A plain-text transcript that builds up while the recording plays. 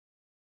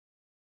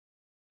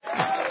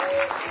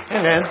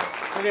Hey, man. Look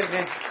at it,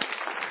 man.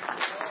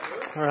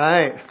 All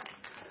right.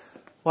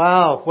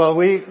 Wow. Well,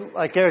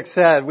 like Eric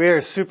said, we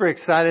are super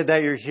excited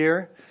that you're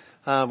here.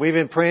 We've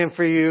been praying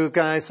for you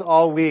guys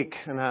all week,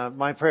 and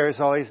my prayer is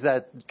always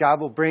that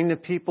God will bring the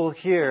people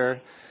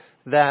here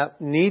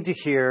that need to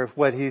hear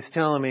what He's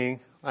telling me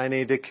I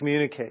need to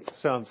communicate.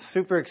 So I'm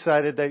super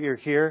excited that you're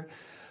here.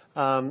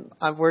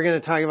 We're going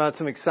to talk about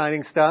some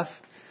exciting stuff.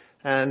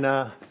 And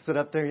is it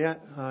up there yet?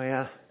 Oh,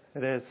 yeah,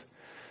 it is.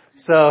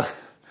 So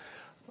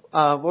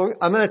I'm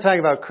going to talk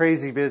about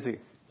crazy busy.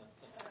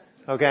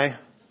 Okay?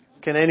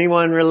 Can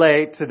anyone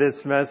relate to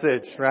this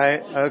message,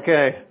 right?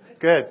 Okay,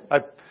 good.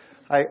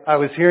 I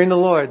was hearing the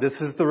Lord. This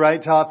is the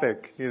right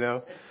topic, you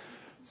know.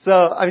 So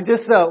I'm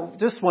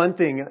just one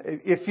thing.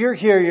 If you're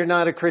here, you're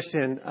not a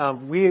Christian.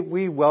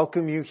 We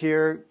welcome you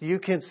here. You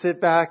can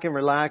sit back and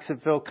relax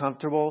and feel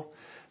comfortable.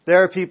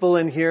 There are people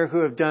in here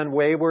who have done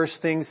way worse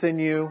things than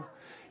you,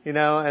 you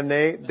know,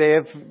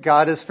 and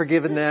God has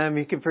forgiven them.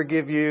 He can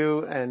forgive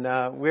you,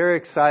 and we're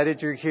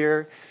excited you're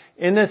here.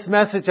 In this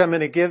message I'm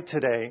going to give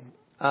today,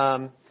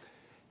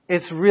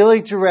 it's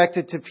really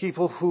directed to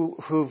people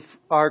who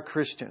are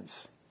Christians.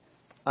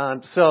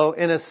 So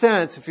in a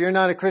sense, if you're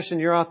not a Christian,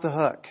 you're off the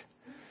hook.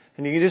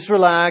 And you can just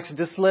relax and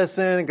just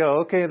listen and go,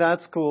 okay,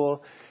 that's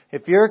cool.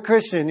 If you're a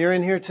Christian, you're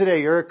in here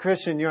today, you're a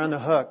Christian, you're on the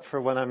hook for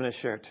what I'm going to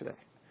share today.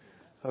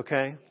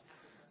 Okay?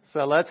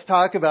 So let's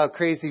talk about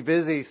crazy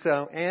busy.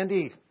 So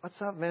Andy, what's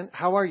up, man?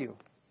 How are you?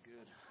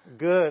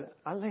 Good.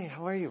 Ale,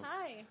 how are you?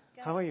 Hi.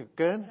 Good. How are you?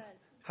 Good?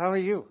 How are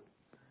you?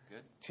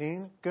 Good.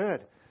 Jean?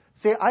 Good.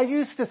 See, I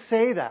used to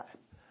say that.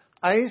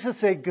 I used to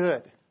say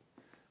good.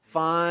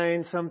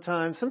 Fine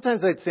sometimes.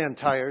 Sometimes I'd say I'm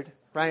tired,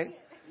 right?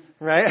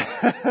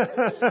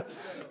 Right?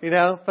 You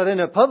know, but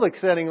in a public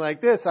setting like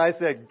this, I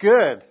said,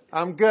 good.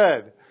 I'm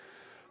good.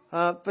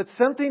 But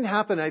something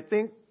happened,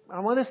 I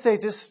want to say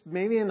just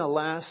maybe in the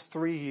last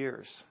 3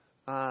 years.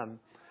 I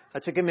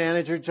took a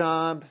manager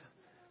job,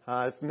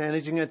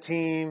 managing a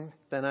team.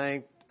 Then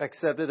I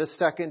accepted a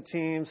second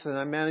team. So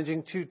I'm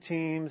managing 2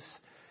 teams.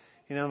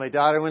 You know, my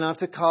daughter went off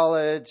to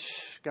college,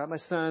 got my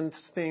son's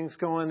things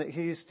going that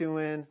he's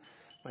doing.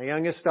 My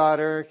youngest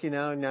daughter, you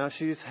know, now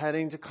she's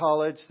heading to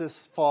college this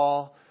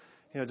fall.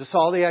 You know, just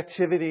all the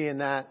activity in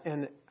that.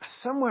 And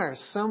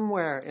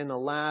somewhere in the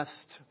last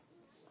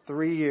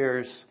 3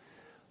 years,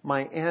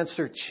 my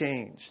answer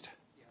changed.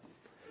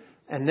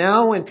 And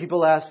now when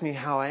people ask me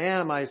how I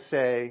am, I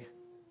say,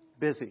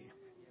 busy.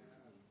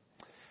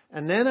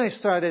 And then I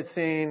started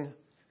saying,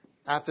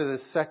 after the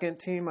second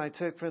team I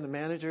took for the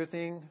manager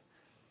thing,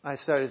 I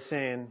started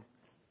saying,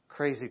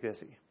 crazy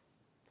busy.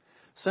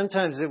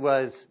 Sometimes it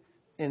was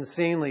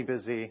insanely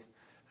busy.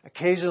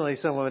 Occasionally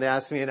someone would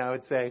ask me and I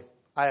would say,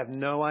 I have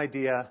no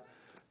idea.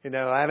 You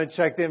know, I haven't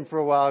checked in for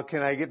a while.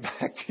 Can I get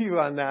back to you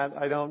on that?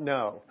 I don't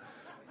know.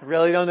 I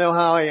really don't know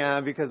how I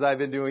am because I've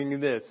been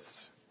doing this.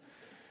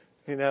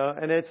 You know,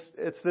 and it's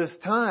this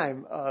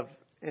time of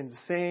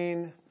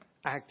insane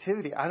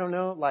activity. I don't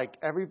know, like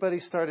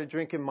everybody started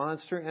drinking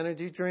Monster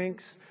energy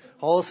drinks,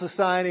 whole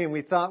society, and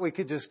we thought we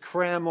could just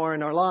cram more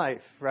in our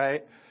life,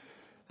 right?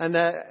 And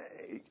that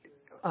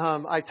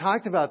I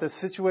talked about this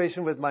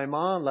situation with my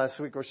mom last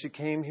week where she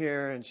came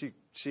here and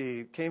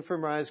she came for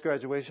Mariah's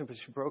graduation, but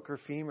she broke her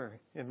femur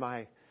in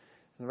the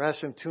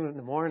restroom 2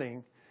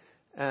 a.m.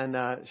 And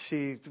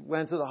she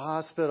went to the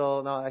hospital.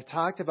 And I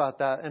talked about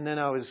that. And then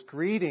I was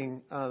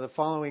greeting the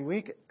following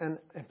week. And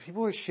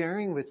people were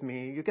sharing with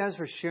me, you guys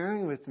were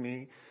sharing with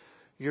me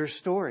your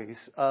stories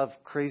of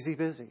crazy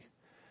busy.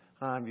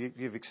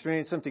 You've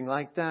experienced something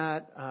like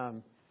that.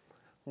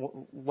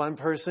 One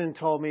person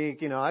told me,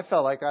 you know, I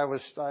felt like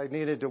I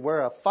needed to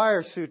wear a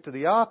fire suit to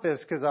the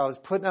office because I was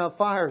putting out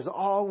fires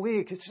all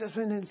week. It's just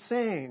been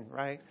insane,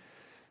 right?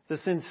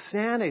 This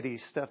insanity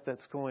stuff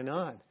that's going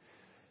on.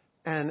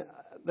 And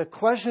the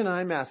question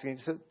I'm asking,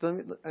 so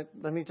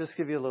let me just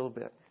give you a little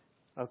bit.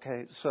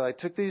 Okay, so I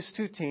took these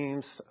 2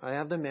 teams. I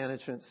have the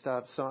management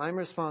stuff. So I'm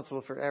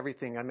responsible for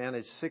everything. I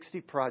manage 60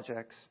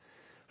 projects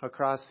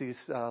across these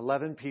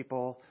 11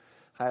 people.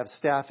 I have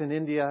staff in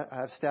India.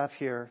 I have staff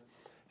here.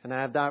 And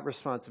I have that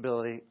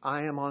responsibility.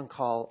 I am on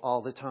call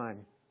all the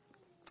time.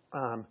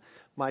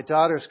 My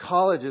daughter's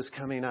college is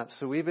coming up,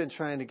 so we've been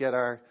trying to get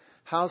our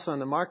house on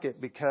the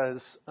market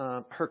because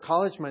her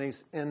college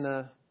money's in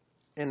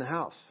the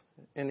house,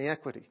 in the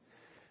equity.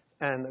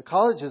 And the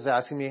college is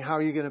asking me, how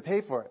are you going to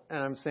pay for it? And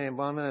I'm saying,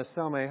 well, I'm going to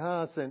sell my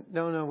house. And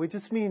no, we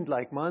just mean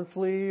like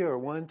monthly or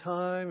one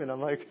time. And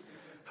I'm like,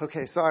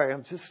 okay, sorry,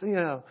 I'm just, you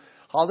know,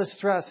 all the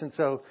stress. And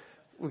so,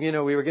 you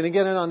know, we were going to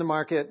get it on the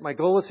market. My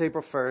goal was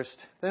April 1st.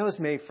 Then it was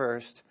May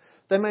 1st.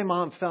 Then my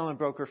mom fell and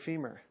broke her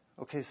femur.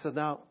 Okay, so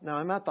now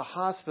I'm at the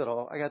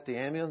hospital. I got the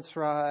ambulance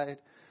ride,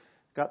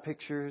 got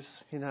pictures.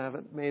 You know, I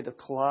haven't made a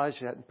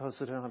collage yet and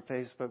posted it on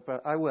Facebook,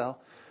 but I will.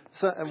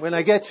 So when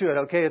I get to it,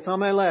 okay, it's on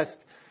my list.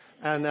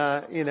 And,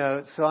 you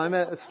know, so I'm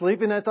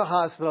sleeping at the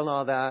hospital and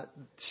all that.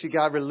 She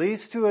got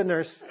released to a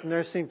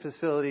nursing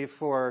facility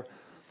for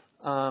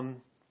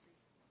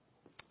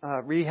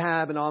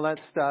rehab and all that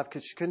stuff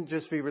because she couldn't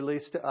just be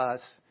released to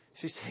us.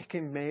 She's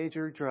taking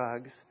major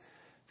drugs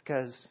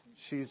because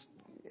she's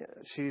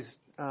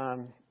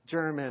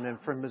German and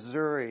from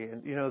Missouri,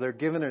 and they're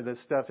giving her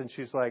this stuff, and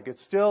she's like, it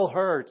still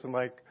hurts. I'm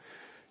like,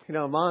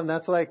 Mom,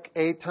 that's like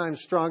 8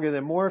 times stronger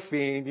than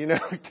morphine. You're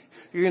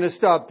going to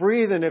stop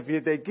breathing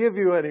if they give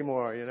you any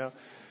more.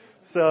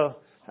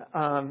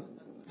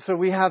 So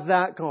we have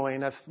that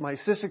going. My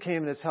sister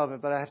came and is helping,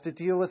 but I have to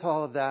deal with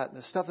all of that and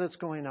the stuff that's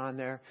going on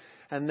there.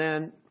 And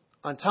then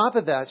on top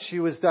of that, she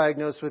was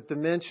diagnosed with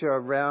dementia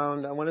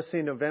around, I want to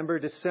say November,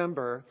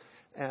 December.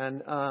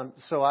 And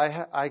so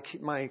I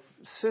keep my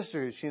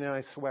sisters,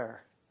 I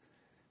swear,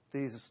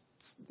 these,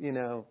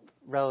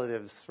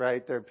 relatives,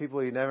 right? They're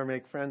people you never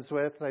make friends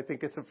with, I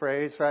think it's a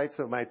phrase, right?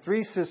 So my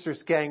 3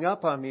 sisters gang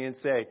up on me and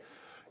say,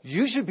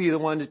 you should be the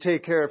one to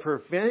take care of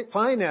her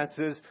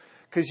finances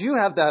because you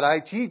have that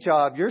IT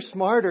job. You're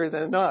smarter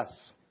than us,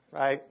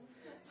 right?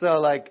 So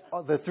like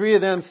the 3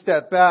 of them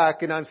step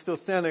back and I'm still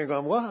standing there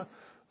going, what?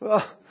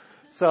 Well,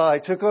 so I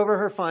took over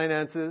her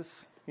finances.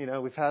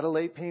 We've had a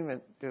late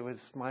payment. It was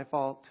my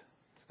fault.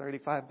 It's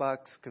 $35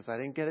 because I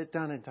didn't get it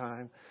done in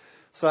time.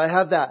 So I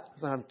have that.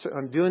 So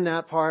I'm doing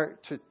that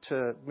part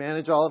to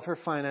manage all of her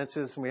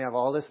finances. And we have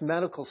all this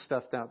medical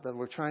stuff now that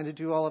we're trying to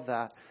do all of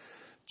that,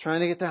 trying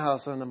to get the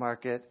house on the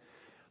market.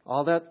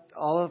 All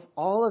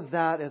of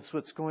that is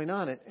what's going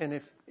on. And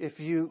if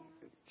you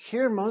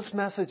hear most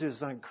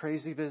messages on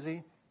Crazy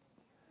Busy,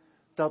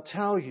 they'll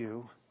tell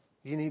you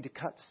need to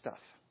cut stuff.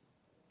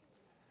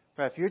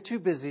 Right? If you're too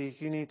busy,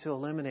 you need to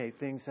eliminate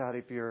things out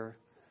of your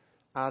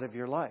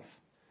life,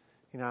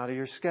 out of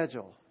your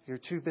schedule. You're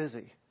too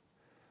busy.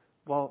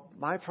 Well,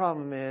 my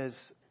problem is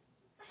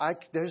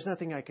there's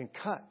nothing I can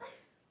cut.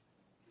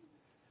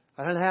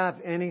 I don't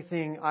have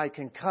anything I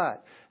can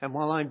cut. And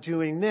while I'm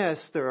doing this,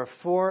 there are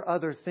 4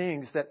 other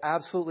things that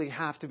absolutely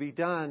have to be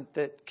done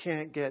that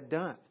can't get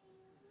done.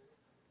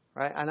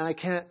 Right? And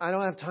I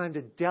don't have time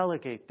to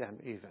delegate them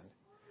even.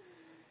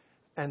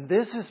 And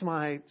this is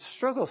my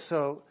struggle.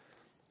 So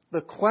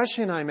the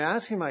question I'm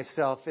asking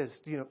myself is,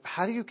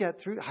 how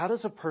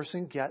does a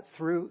person get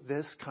through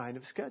this kind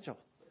of schedule?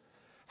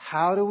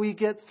 How do we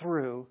get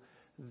through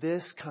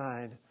this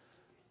kind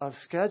of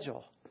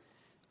schedule?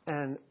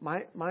 And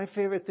my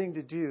favorite thing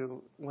to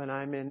do when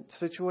I'm in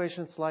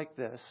situations like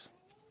this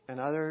and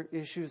other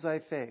issues I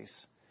face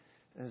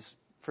is,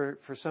 for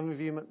some of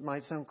you it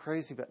might sound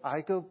crazy, but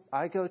I go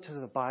to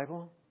the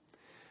Bible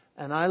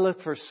and I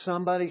look for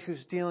somebody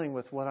who's dealing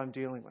with what I'm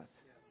dealing with.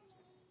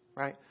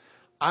 Right?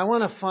 I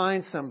want to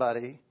find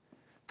somebody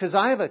because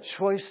I have a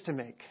choice to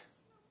make.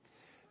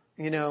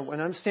 When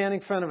I'm standing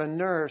in front of a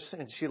nurse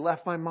and she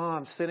left my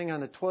mom sitting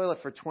on the toilet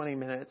for 20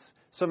 minutes.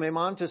 So my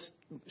mom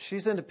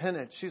she's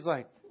independent. She's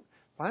like,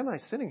 why am I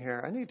sitting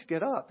here? I need to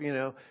get up.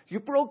 You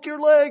broke your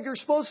leg. You're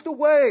supposed to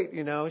wait.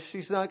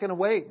 She's not going to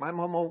wait. My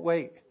mom won't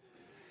wait.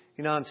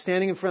 I'm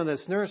standing in front of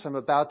this nurse. I'm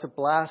about to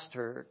blast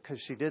her because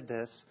she did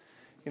this.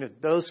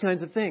 Those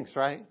kinds of things,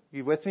 right?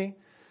 You with me?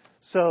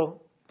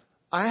 So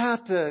I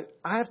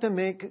have to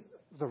make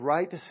the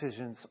right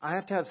decisions. I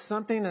have to have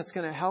something that's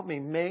going to help me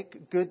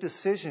make good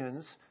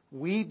decisions.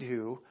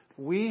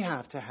 We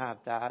have to have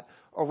that,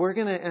 or we're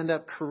going to end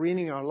up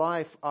careening our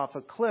life off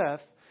a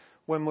cliff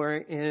when we're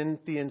in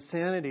the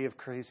insanity of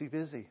Crazy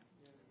Busy.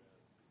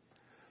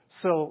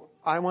 So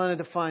I wanted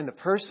to find the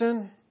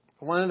person.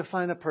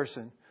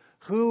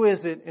 Who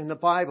is it in the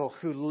Bible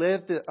who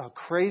lived a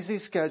crazy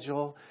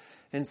schedule,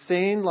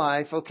 insane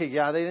life? Okay,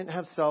 yeah, they didn't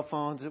have cell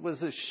phones. It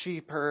was a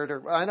sheep herd,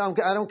 or I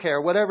don't care.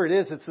 Whatever it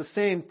is, it's the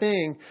same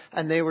thing,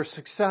 and they were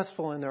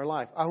successful in their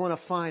life. I want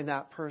to find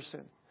that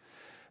person.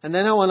 And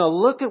then I want to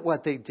look at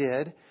what they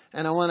did,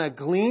 and I want to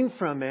glean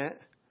from it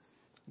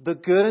the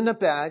good and the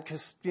bad,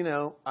 because,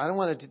 I don't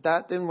want to do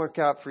that. Didn't work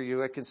out for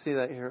you. I can see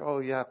that here. Oh,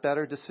 yeah,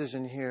 better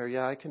decision here.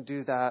 Yeah, I can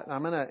do that. And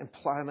I'm going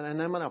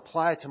to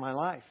apply it to my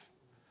life.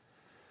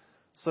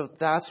 So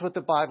that's what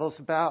the Bible's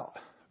about.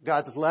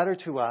 God's letter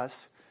to us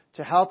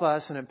to help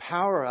us and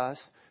empower us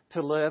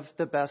to live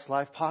the best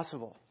life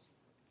possible.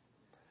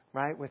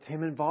 Right? With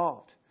Him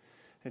involved.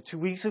 And 2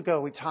 weeks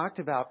ago, we talked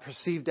about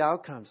perceived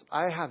outcomes.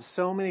 I have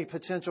so many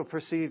potential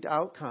perceived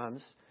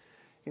outcomes.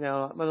 I'm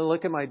going to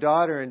look at my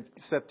daughter in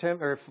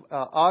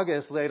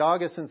late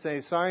August, and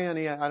say, sorry,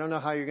 honey, I don't know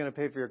how you're going to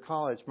pay for your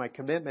college. My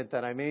commitment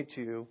that I made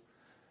to you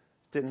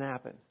didn't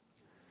happen.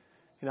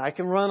 I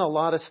can run a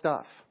lot of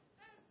stuff.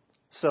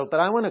 But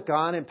I want a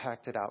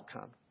God-impacted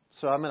outcome.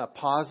 So I'm going to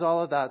pause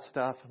all of that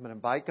stuff. I'm going to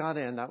invite God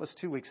in. That was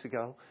 2 weeks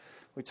ago.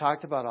 We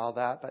talked about all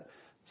that.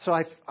 So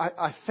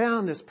I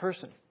found this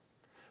person.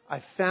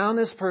 I found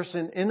this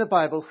person in the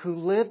Bible who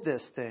lived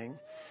this thing.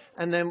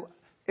 And then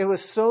it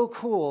was so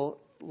cool.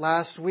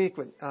 Last week,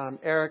 when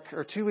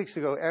 2 weeks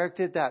ago, Eric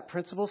did that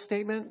principle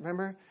statement.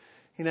 Remember?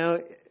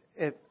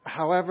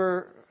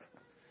 However,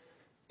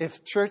 if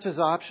church is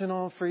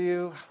optional for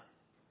you,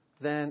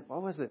 then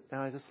what was it?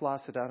 Now I just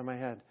lost it out of my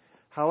head.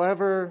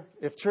 However,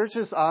 if church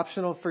is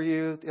optional for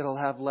you, it'll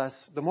have less.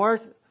 The more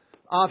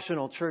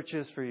optional church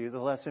is for you, the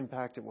less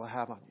impact it will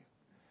have on you.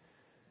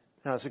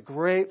 Now, it's a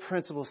great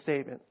principle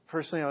statement.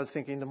 Personally, I was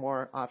thinking the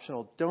more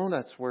optional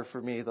donuts were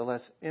for me, the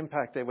less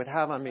impact they would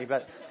have on me.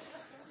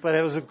 But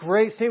it was a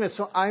great statement.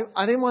 So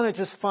I didn't want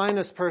to just find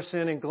this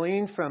person and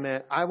glean from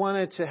it. I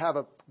wanted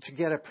to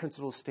get a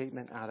principle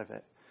statement out of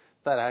it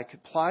that I could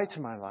apply to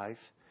my life.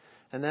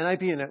 And then I'd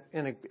be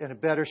in a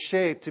better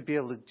shape to be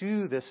able to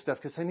do this stuff,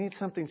 because I need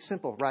something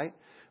simple, right?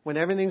 When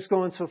everything's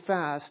going so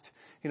fast,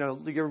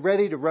 you're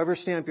ready to rubber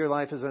stamp your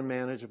life as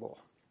unmanageable,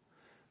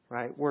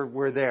 right?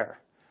 We're there.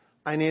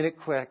 I need it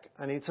quick.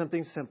 I need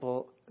something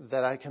simple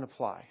that I can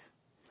apply.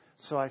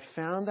 So I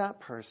found that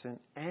person,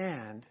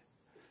 and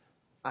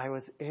I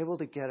was able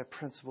to get a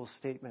principle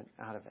statement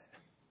out of it.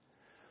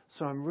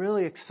 So I'm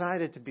really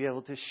excited to be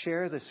able to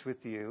share this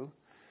with you,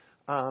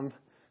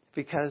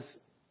 because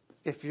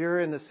if you're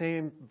in the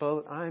same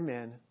boat I'm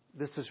in,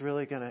 this is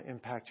really going to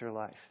impact your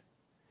life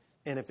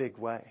in a big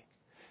way.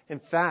 In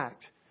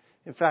fact,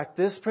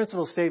 this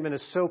principle statement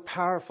is so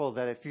powerful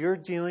that if you're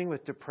dealing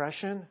with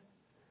depression,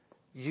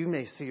 you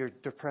may see your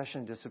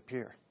depression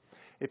disappear.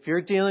 If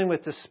you're dealing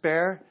with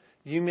despair,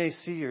 you may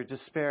see your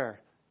despair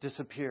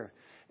disappear.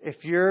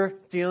 If you're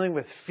dealing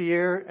with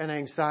fear and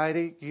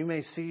anxiety, you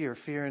may see your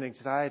fear and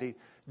anxiety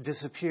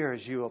disappear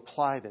as you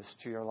apply this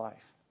to your life.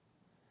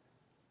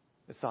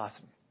 It's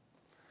awesome.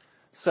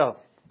 So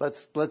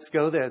let's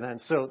go there then.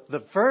 So the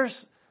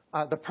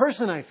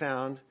person I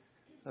found,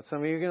 some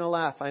of you are going to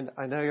laugh. I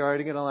know you're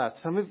already going to laugh.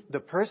 The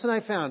person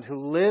I found who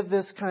lived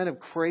this kind of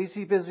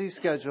crazy busy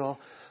schedule,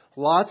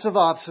 lots of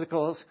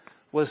obstacles,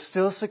 was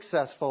still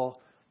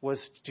successful,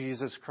 was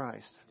Jesus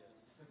Christ.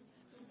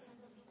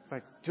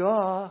 Like,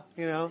 duh,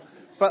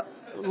 But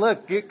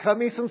look, cut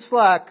me some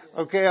slack.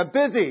 Okay, I'm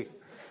busy.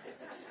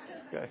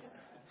 Okay.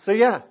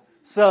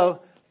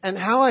 And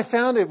how I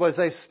found it was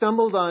I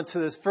stumbled onto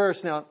this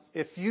verse. Now,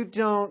 if you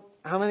don't,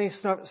 how many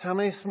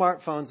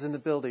smartphones in the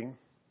building?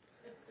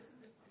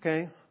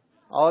 Okay.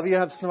 All of you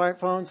have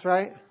smartphones,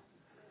 right?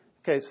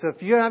 Okay, so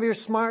if you have your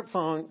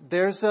smartphone,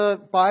 there's a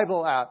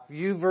Bible app,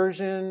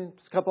 YouVersion,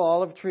 a couple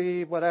olive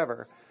tree,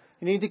 whatever.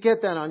 You need to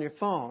get that on your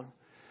phone.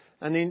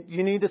 And then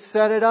you need to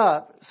set it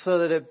up so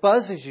that it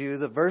buzzes you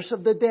the verse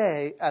of the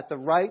day at the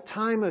right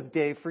time of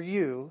day for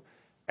you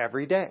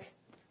every day.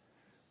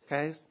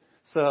 Okay?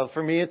 So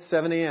for me, it's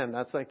 7 a.m.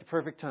 That's like the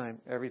perfect time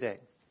every day.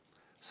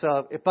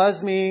 So it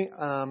buzzes me.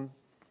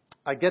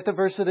 I get the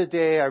verse of the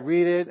day. I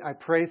read it. I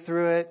pray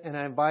through it. And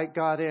I invite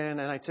God in.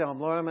 And I tell Him,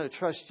 Lord, I'm going to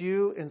trust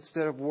You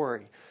instead of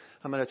worry.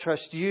 I'm going to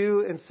trust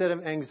You instead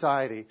of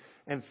anxiety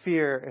and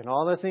fear and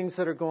all the things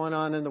that are going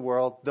on in the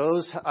world.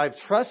 Those, I've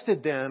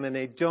trusted them and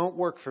they don't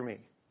work for me.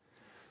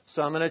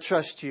 So I'm going to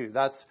trust You.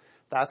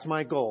 That's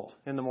my goal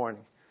in the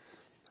morning.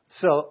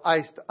 So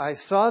I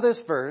saw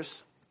this verse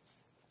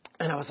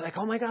and I was like,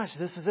 oh my gosh,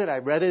 this is it. I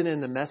read it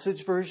in the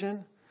Message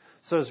version.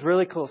 So it's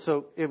really cool.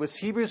 So it was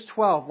Hebrews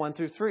 12, 1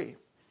 through 3.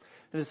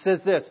 And it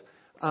says this,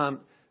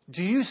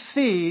 do you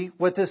see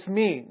what this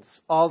means?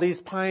 All these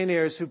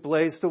pioneers who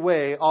blazed the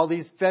way, all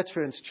these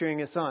veterans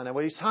cheering us on. And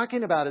what he's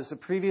talking about is the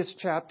previous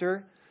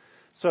chapter.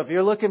 So if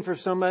you're looking for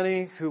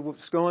somebody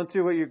who's going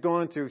through what you're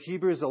going through,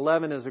 Hebrews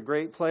 11 is a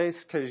great place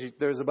because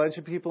there's a bunch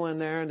of people in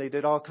there and they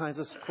did all kinds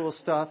of cool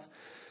stuff.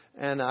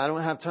 And I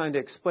don't have time to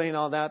explain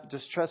all that, but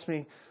just trust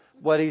me.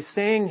 What he's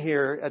saying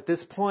here at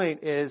this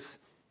point is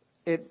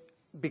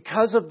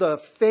because of the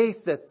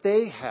faith that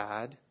they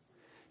had,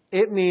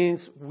 it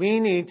means we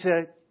need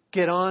to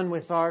get on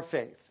with our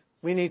faith.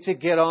 We need to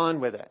get on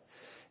with it.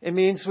 It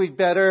means we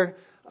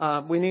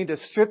need to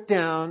strip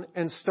down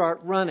and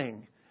start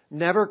running.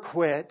 Never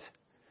quit.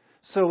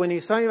 So when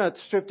he's talking about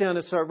strip down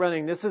and start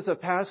running, this is a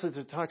passage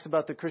that talks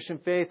about the Christian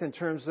faith in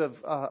terms of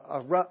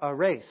a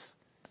race.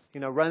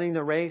 Running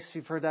the race.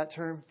 You've heard that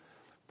term,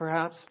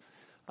 perhaps.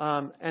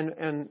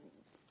 When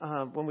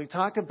we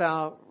talk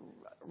about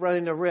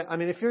running the race,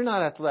 if you're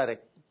not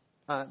athletic,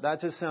 that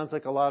just sounds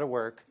like a lot of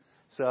work.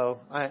 So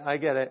I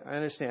get it. I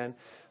understand.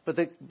 But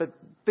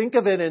think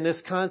of it in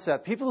this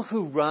concept. People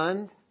who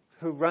run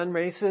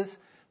races,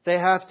 they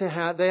have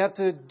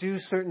to do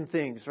certain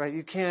things,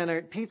 right?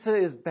 Pizza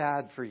is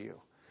bad for you.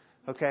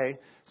 Okay?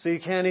 So you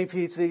can't eat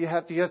pizza. You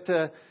have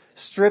to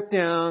strip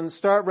down,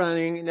 start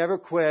running, never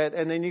quit,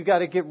 and then you got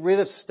to get rid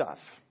of stuff.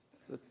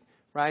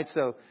 Right?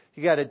 So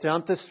you got to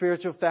dump the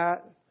spiritual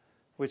fat,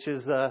 which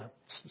is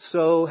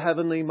so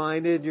heavenly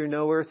minded, you're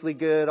no earthly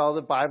good, all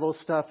the Bible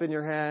stuff in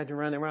your head, you're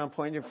running around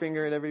pointing your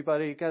finger at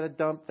everybody. You got to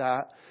dump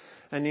that.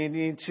 And you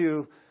need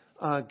to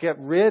get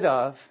rid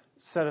of,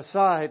 set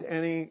aside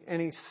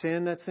any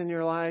sin that's in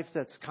your life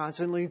that's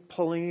constantly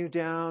pulling you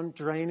down,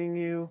 draining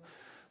you,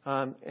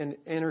 and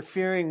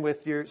interfering with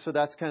so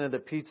that's kind of the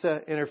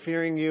pizza,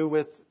 interfering you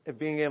with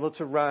being able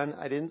to run.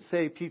 I didn't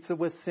say pizza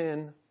was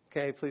sin.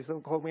 Okay, please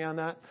don't quote me on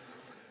that.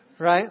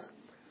 Right?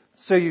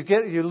 So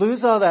you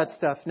lose all that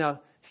stuff.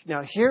 Now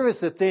here is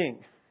the thing.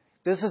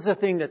 This is the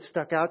thing that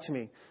stuck out to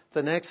me.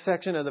 The next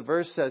section of the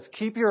verse says,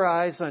 keep your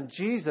eyes on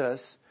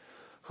Jesus,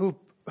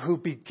 who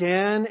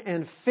began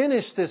and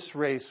finished this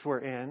race we're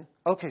in.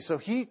 Okay, so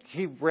he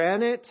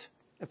ran it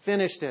and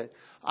finished it.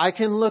 I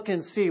can look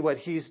and see what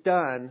He's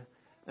done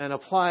and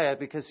apply it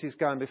because He's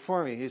gone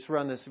before me. He's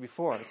run this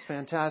before. It's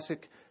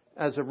fantastic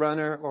as a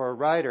runner or a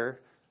rider,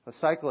 a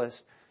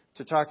cyclist,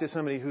 to talk to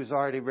somebody who's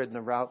already ridden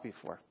the route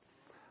before.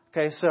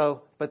 Okay,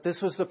 but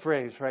this was the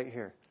phrase right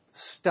here.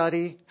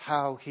 Study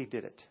how he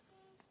did it.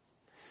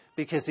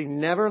 Because he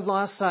never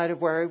lost sight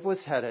of where he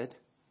was headed,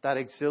 that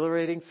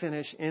exhilarating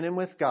finish in and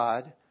with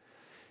God.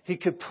 He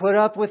could put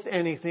up with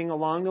anything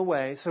along the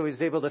way, so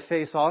he's able to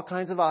face all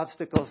kinds of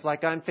obstacles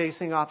like I'm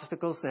facing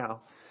obstacles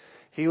now.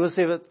 He was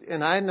able,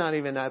 and I'm not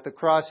even at the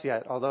cross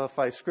yet, although if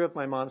I screw up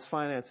my mom's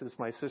finances,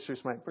 my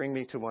sisters might bring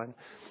me to one.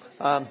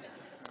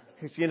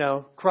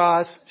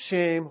 Cross,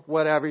 shame,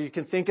 whatever. You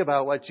can think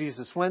about what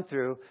Jesus went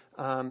through,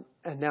 and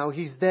now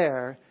he's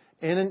there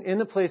in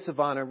the place of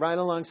honor, right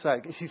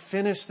alongside. He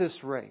finished this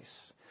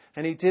race,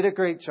 and he did a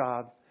great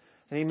job,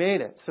 and he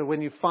made it. So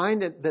when you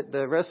find it,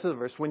 the rest of the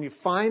verse, when you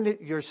find it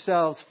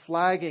yourselves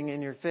flagging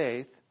in your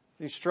faith,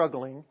 you're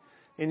struggling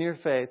in your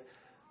faith,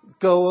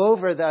 go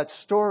over that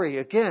story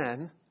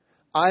again,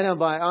 item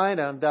by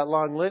item, that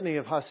long litany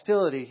of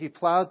hostility he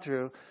plowed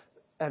through,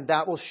 and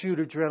that will shoot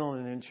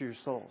adrenaline into your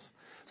souls.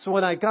 So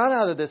when I got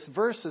out of this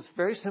verse, it's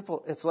very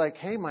simple. It's like,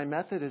 hey, my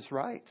method is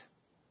right.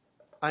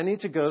 I need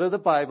to go to the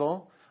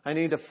Bible. I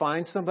need to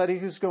find somebody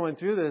who's going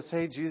through this.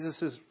 Hey,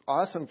 Jesus is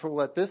awesome for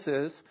what this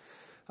is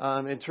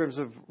in terms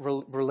of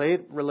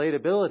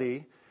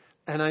relatability.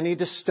 And I need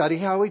to study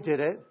how he did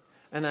it.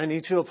 And I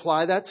need to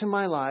apply that to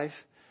my life.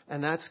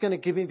 And that's going to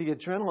give me the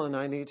adrenaline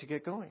I need to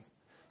get going.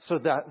 So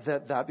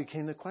that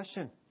became the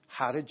question.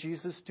 How did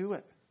Jesus do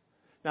it?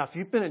 Now, if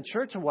you've been in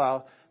church a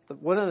while,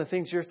 one of the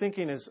things you're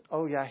thinking is,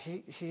 oh yeah,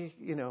 he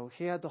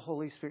had the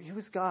Holy Spirit. He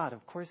was God.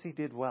 Of course he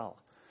did well.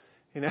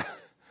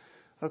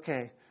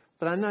 Okay.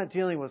 But I'm not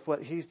dealing with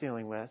what he's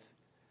dealing with.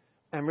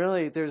 And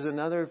really, there's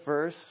another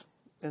verse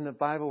in the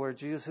Bible where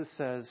Jesus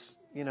says,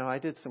 I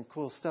did some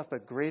cool stuff,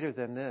 but greater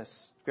than this,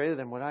 greater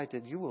than what I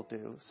did, you will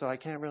do. So I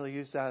can't really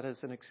use that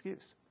as an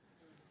excuse.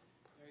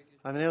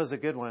 I mean, it was a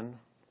good one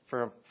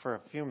for a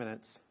few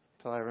minutes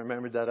until I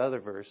remembered that other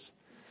verse.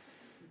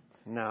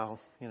 Now,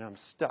 I'm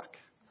stuck.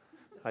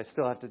 I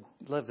still have to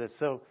live this.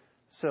 So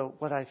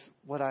what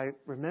I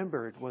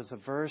remembered was a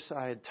verse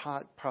I had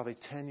taught probably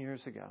 10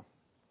 years ago.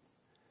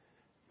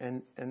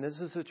 And this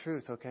is the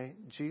truth, okay?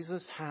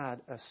 Jesus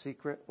had a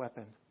secret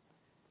weapon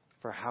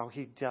for how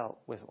he dealt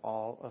with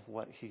all of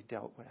what he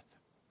dealt with.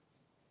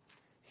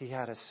 He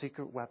had a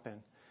secret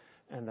weapon.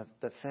 And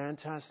the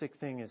fantastic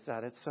thing is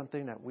that it's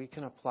something that we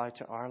can apply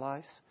to our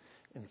lives.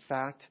 In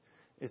fact,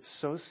 it's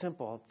so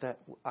simple that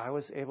I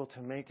was able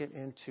to make it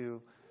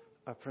into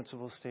a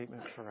principle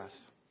statement for us.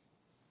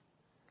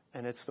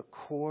 And it's the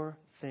core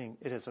thing.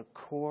 It is a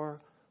core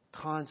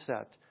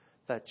concept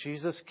that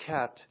Jesus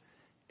kept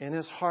in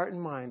his heart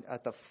and mind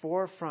at the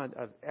forefront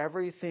of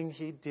everything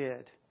he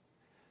did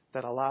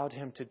that allowed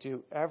him to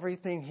do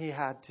everything he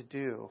had to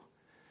do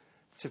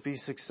to be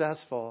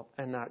successful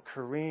and not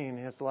careen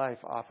his life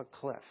off a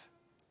cliff.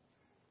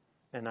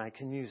 And I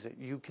can use it.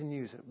 You can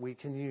use it. We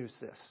can use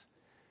this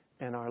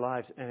in our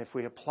lives. And if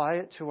we apply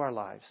it to our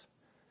lives,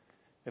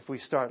 if we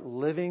start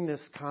living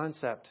this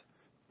concept,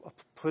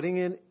 putting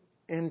it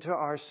into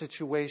our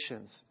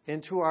situations,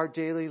 into our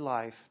daily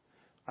life,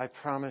 I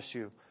promise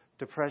you,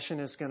 depression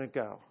is going to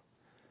go.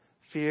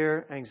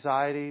 Fear,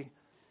 anxiety,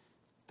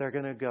 they're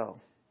going to go.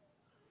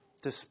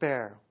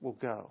 Despair will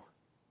go.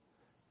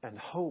 And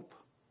hope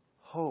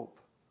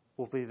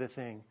will be the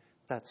thing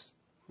that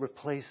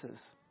replaces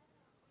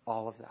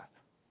all of that.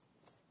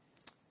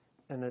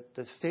 And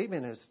the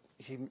statement is,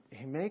 he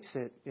makes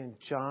it in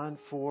John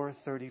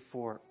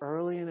 4:34.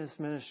 Early in his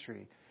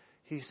ministry,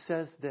 he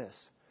says this,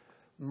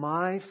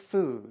 my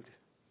food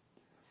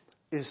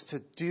is to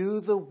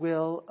do the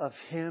will of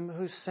him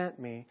who sent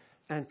me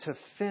and to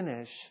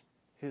finish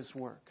his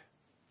work.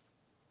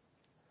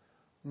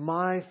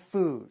 My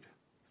food.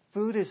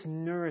 Food is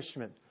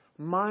nourishment.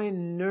 My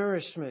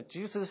nourishment.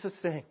 Jesus is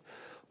saying,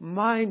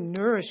 my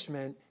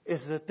nourishment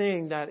is the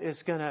thing that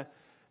is going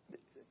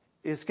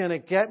to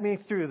get me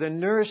through. The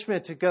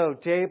nourishment to go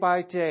day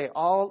by day,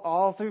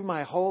 all through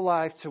my whole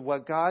life to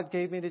what God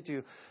gave me to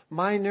do.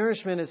 My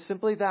nourishment is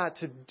simply that,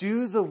 to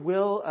do the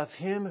will of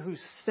him who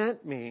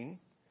sent me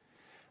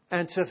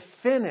and to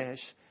finish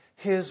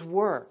his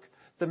work.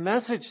 The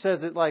Message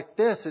says it like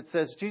this. It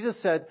says,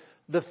 Jesus said,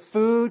 the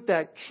food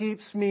that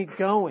keeps me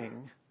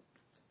going,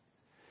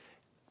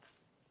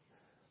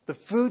 the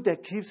food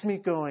that keeps me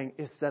going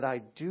is that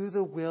I do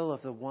the will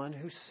of the one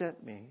who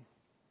sent me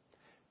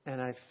and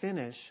I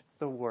finish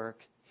the work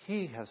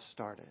he has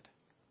started.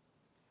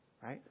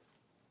 Right?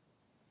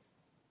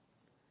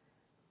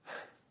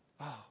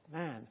 Oh,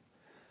 man.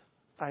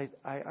 I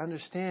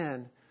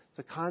understand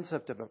the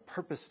concept of a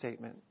purpose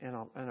statement in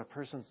a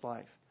person's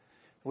life.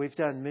 We've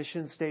done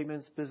mission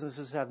statements.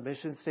 Businesses have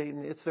mission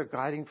statements. It's their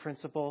guiding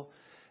principle.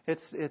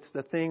 It's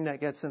the thing that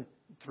gets them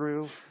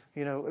through,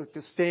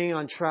 staying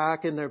on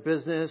track in their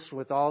business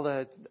with all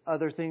the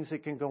other things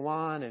that can go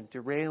on and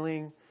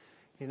derailing,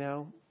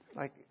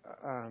 I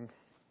don't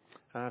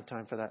have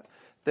time for that.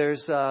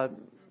 There's,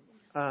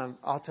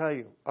 I'll tell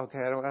you. Okay,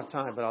 I don't have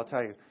time, but I'll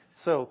tell you.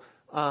 So,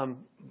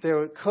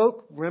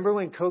 Coke, remember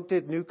when Coke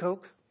did New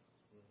Coke?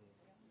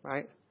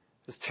 Right?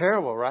 was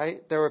terrible,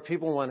 right? There were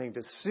people wanting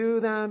to sue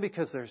them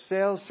because their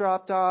sales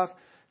dropped off,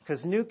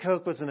 because New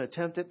Coke was an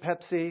attempt at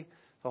Pepsi,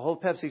 the whole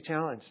Pepsi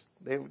challenge.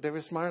 They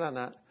were smart on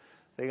that.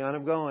 They got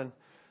them going.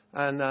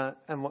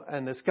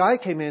 And this guy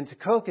came into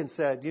Coke and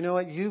said, you know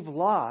what, you've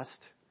lost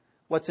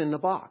what's in the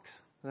box.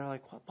 And they're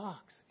like, what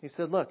box? He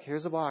said, look,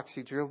 here's a box.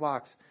 He drew a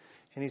box.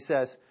 And he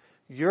says,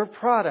 your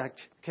product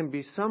can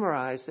be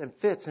summarized and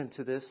fits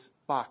into this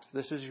box.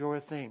 This is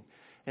your thing.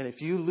 And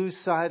if you lose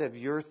sight of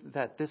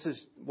that this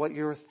is what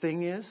your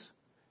thing is,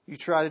 you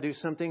try to do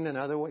something than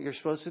other what you're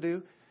supposed to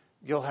do,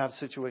 you'll have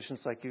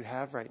situations like you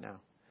have right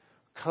now.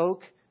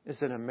 Coke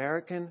is an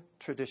American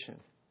tradition.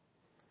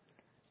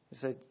 He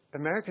said,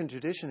 American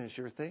tradition is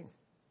your thing.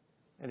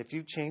 And if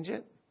you change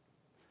it,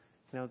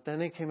 then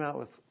they came out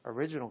with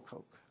original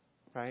Coke,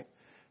 right?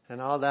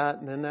 And all that,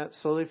 and then that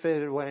slowly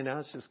faded away. Now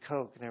it's just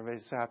Coke, and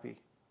everybody's happy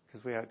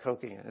because we got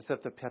Coke in it,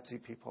 except the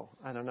Pepsi people.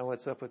 I don't know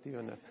what's up with you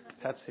and the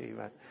Pepsi,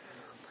 but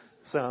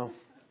so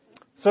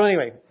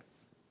anyway,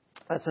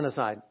 that's an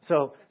aside.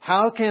 So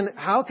how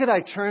could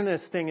I turn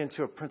this thing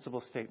into a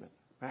principle statement?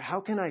 Right?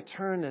 How can I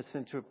turn this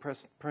into a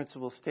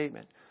principle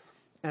statement?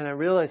 And I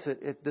realized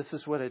that this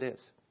is what it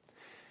is.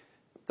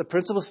 The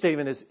principle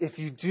statement is, if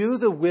I do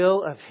the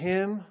will of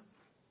Him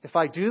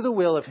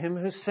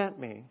who sent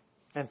me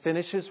and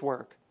finish His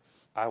work,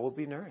 I will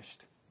be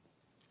nourished.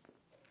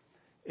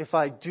 If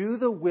I do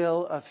the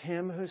will of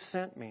Him who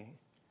sent me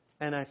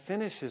and I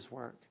finish His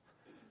work,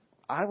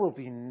 I will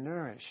be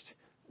nourished.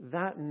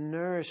 That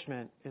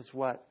nourishment is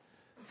what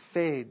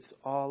fades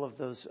all of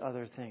those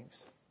other things.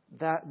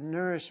 That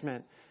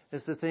nourishment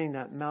is the thing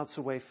that melts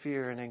away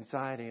fear and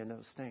anxiety and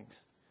those things.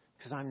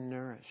 Because I'm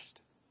nourished.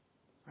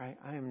 Right?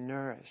 I am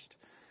nourished.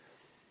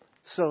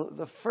 So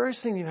the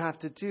first thing you have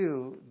to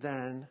do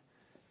then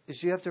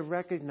is you have to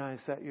recognize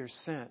that you're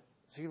sent.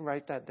 So you can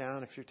write that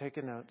down if you're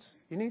taking notes.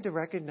 You need to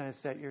recognize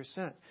that you're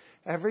sent.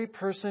 Every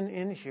person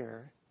in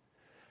here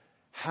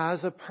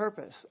has a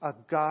purpose, a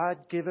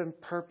God-given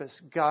purpose.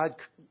 God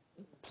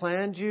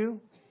planned you,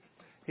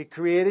 He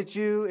created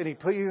you, and He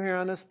put you here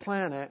on this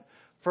planet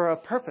for a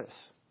purpose.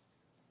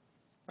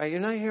 Right? You're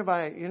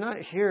not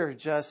here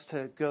just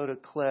to go to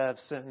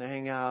cliffs and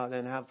hang out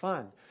and have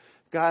fun.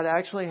 God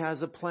actually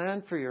has a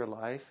plan for your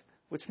life,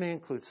 which may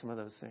include some of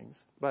those things,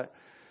 but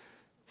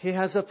He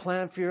has a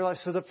plan for your life.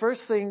 So the first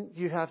thing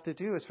you have to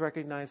do is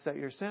recognize that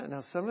you're sent.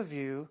 Now, some of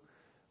you,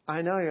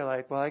 I know you're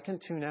like, well, I can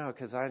tune out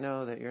because I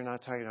know that you're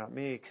not talking about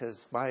me because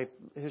my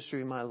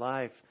history of my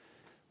life.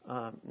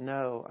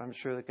 No, I'm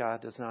sure that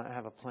God does not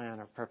have a plan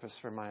or purpose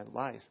for my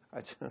life.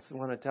 I just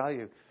want to tell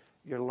you,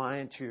 you're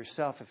lying to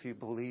yourself if you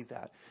believe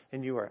that.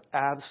 And you are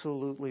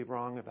absolutely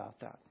wrong about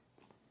that.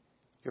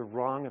 You're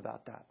wrong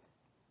about that.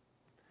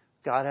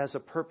 God has a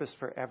purpose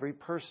for every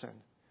person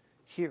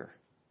here.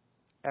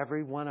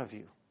 Every one of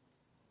you.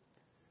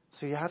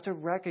 So you have to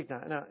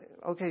recognize. Now,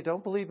 okay,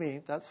 don't believe me.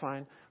 That's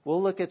fine.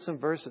 We'll look at some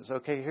verses.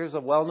 Okay, here's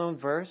a well-known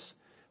verse.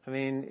 I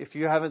mean, if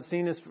you haven't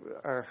seen this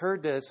or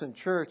heard this in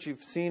church,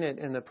 you've seen it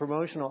in the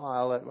promotional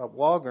aisle at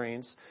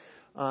Walgreens.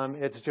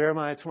 It's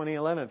Jeremiah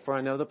 20:11. For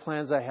I know the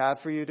plans I have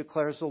for you,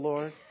 declares the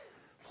Lord.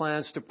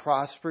 Plans to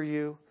prosper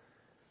you.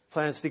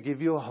 Plans to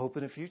give you a hope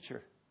and a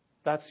future.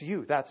 That's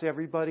you. That's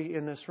everybody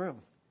in this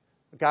room.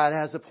 God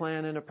has a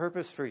plan and a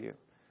purpose for you.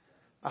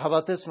 How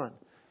about this one?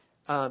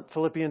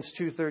 Philippians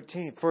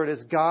 2:13. For it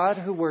is God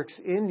who works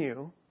in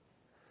you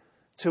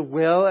to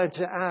will and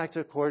to act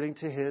according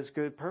to His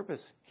good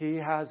purpose. He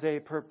has a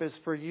purpose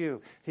for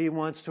you. He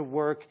wants to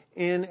work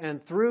in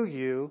and through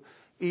you,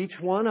 each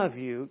one of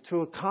you,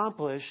 to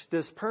accomplish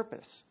this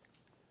purpose.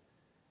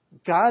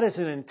 God is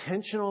an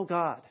intentional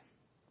God.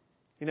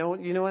 You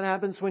know what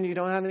happens when you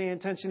don't have any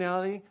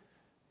intentionality?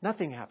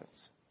 Nothing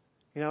happens.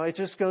 It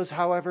just goes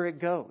however it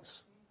goes.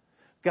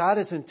 God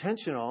is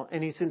intentional,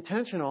 and He's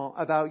intentional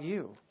about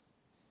you.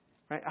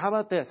 Right? How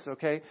about this,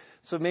 okay?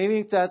 So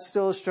maybe that's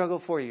still a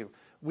struggle for you.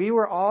 We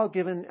were all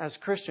given, as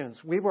Christians,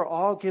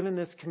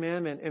 this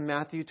commandment in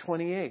Matthew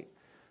 28.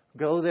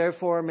 Go,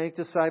 therefore, make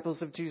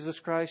disciples of Jesus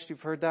Christ.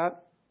 You've heard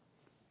that?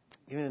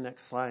 Give me the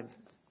next slide.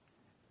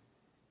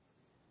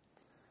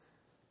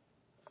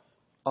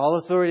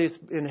 All authority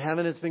in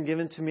heaven has been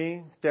given to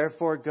me.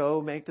 Therefore, go,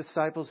 make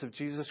disciples of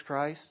Jesus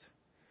Christ.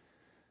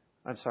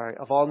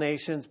 Of all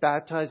nations,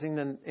 baptizing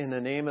them in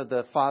the name of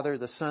the Father,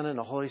 the Son, and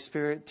the Holy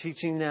Spirit,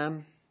 teaching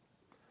them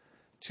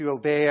to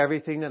obey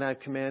everything that I've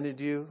commanded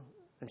you.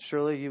 And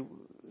surely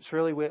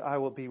I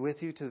will be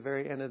with you to the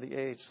very end of the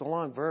age. It's a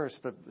long verse,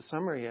 but the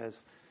summary is,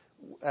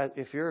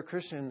 if you're a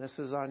Christian, this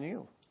is on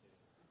you.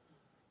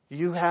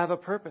 You have a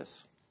purpose.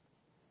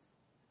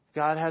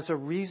 God has a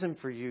reason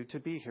for you to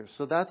be here.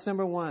 So that's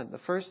number one. The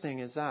first thing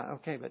is that.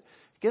 Okay, but it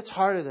gets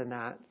harder than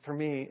that for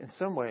me in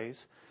some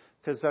ways,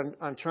 because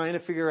I'm trying to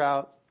figure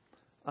out,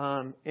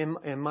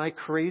 am I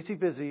crazy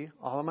busy,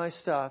 all of my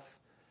stuff,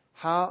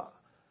 how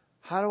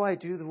do I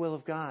do the will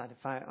of God?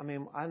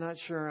 I'm not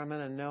sure I'm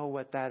going to know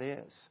what that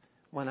is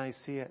when I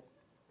see it.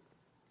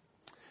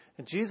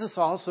 And Jesus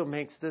also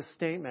makes this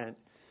statement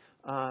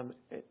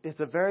It's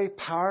a very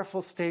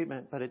powerful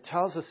statement, but it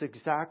tells us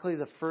exactly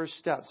the first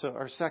step. So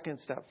our second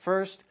step.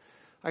 First,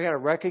 I got to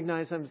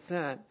recognize I'm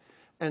sent.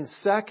 And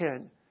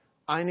second,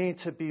 I need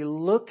to be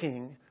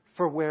looking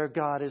for where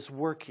God is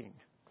working.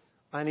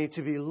 I need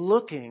to be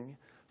looking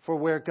for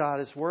where God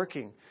is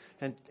working.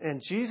 And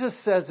Jesus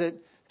says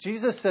it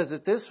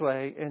this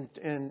way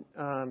in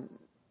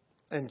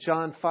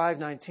John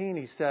 5:19.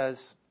 He says,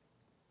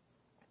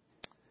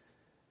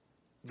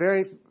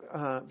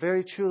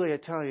 very truly I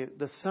tell you,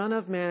 the Son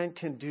of Man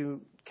can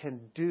do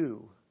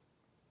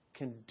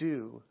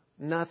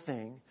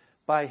nothing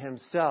by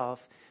himself.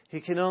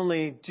 He can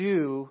only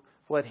do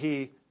what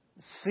he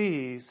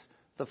sees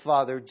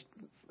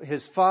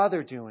his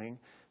Father doing,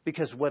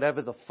 because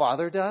whatever the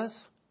Father does,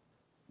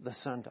 the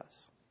Son does.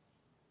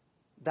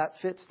 That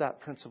fits that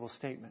principle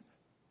statement.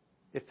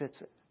 It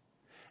fits it.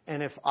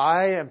 And if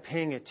I am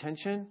paying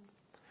attention,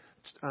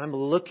 I'm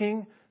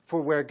looking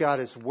for where God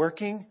is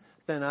working,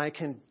 then I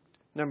can,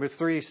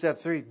 step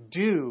 3,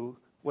 do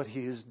what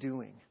he is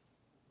doing.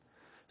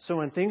 So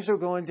when things are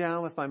going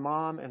down with my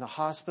mom in the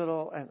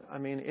hospital, and I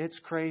mean, it's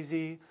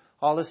crazy,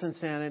 all this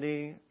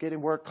insanity,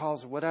 getting work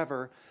calls,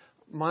 whatever,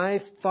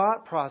 my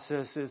thought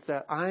process is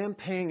that I am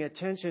paying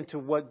attention to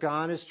what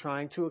God is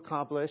trying to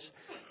accomplish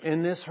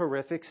in this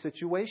horrific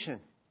situation.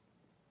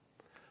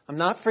 I'm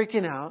not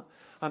freaking out,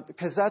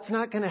 because that's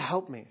not going to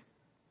help me.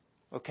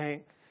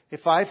 Okay?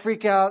 If I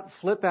freak out,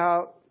 flip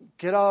out,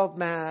 get all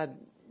mad,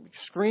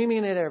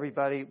 screaming at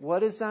everybody, what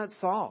does that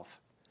solve?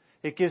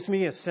 It gives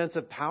me a sense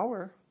of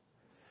power.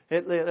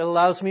 It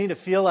allows me to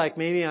feel like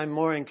maybe I'm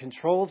more in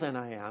control than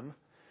I am,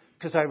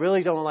 because I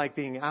really don't like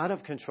being out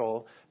of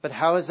control. But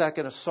how is that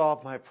going to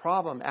solve my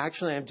problem?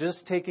 Actually, I'm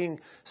just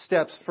taking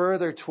steps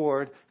further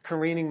toward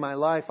careening my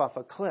life off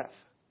a cliff.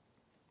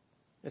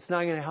 It's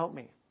not going to help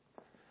me.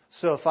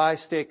 So if I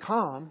stay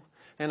calm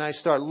and I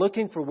start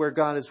looking for where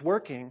God is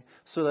working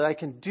so that I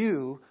can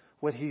do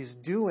what he's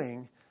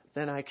doing,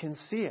 then I can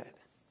see it.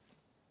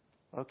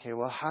 Okay,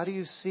 well, how do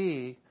you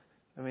see?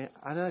 I mean,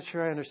 I'm not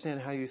sure I understand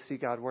how you see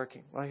God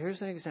working. Well,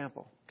 here's an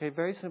example. Okay,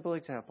 very simple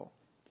example.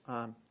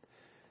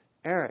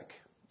 Eric,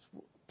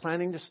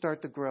 planning to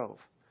start the Grove,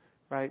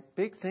 right?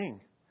 Big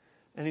thing.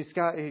 And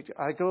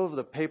I go over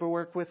the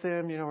paperwork with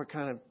him. We're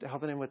kind of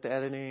helping him with the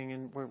editing,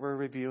 and we're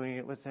reviewing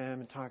it with him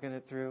and talking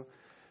it through.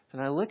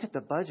 And I look at the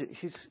budget.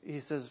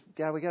 He says,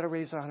 "Yeah, we got to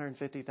raise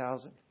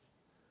 $150,000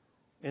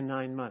 in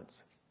 9 months."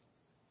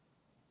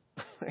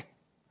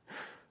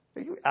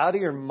 Are you out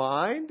of your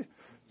mind?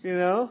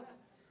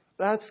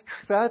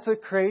 That's a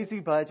crazy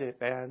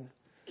budget, man.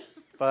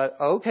 But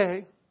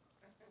okay,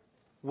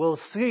 we'll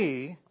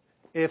see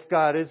if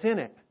God is in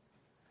it.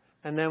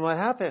 And then what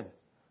happened?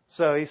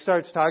 So he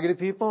starts talking to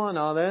people and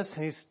all this.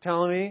 And he's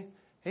telling me,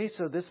 "Hey,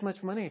 so this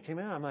much money came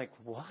out." I'm like,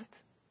 "What?"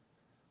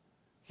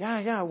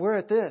 Yeah, we're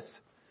at this.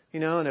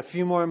 And a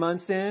few more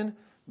months in,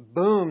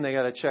 boom, they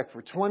got a check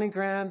for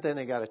 $20,000. Then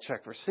they got a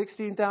check for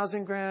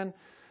 $16,000.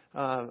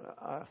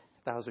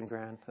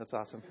 $1,000. That's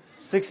awesome.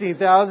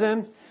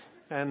 $16,000.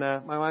 And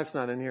my wife's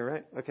not in here,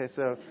 right? Okay,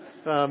 so,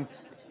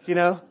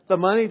 the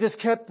money just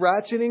kept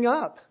ratcheting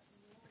up.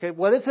 Okay,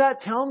 what does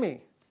that tell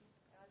me?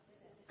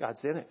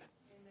 God's in it.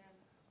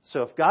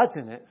 So if God's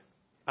in it,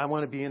 I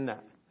want to be in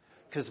that.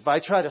 Because if I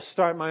try to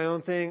start my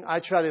own thing, I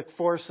try to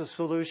force a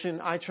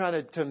solution, I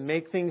try to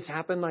make things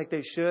happen like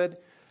they should,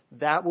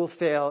 that will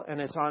fail,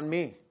 and it's on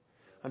me.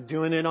 I'm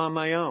doing it on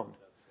my own.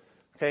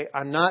 Okay,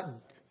 I'm not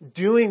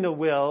doing the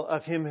will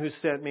of him who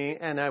sent me,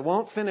 and I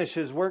won't finish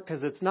his work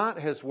because it's not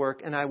his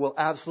work, and I will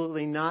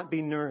absolutely not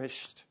be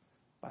nourished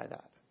by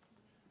that.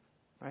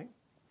 Right?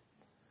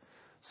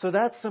 So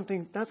that's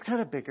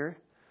kind of bigger,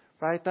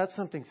 right? That's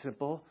something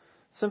simple.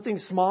 Something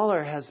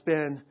smaller has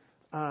been,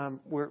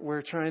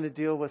 we're trying to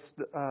deal with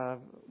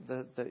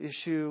the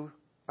issue.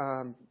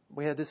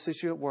 We had this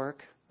issue at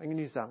work. I can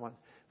use that one.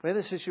 We had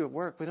this issue at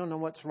work. We don't know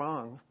what's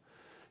wrong.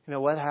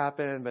 What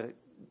happened, but it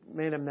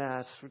made a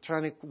mess. We're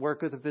trying to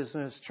work with the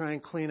business, try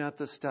and clean up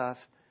the stuff.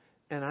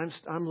 And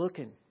I'm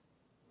looking.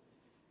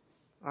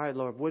 All right,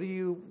 Lord, what do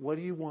you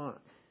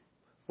want?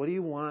 What do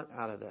you want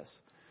out of this?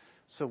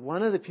 So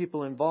one of the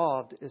people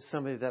involved is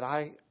somebody that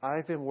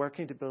I've been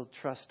working to build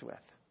trust with.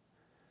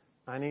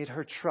 I need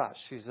her trust.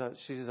 She's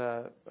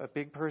a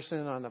big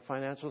person on the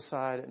financial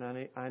side, and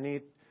I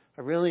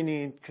really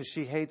need, because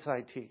she hates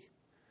IT.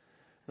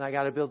 And I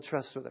got to build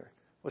trust with her.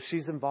 Well,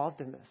 she's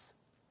involved in this.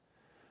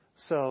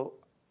 So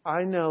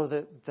I know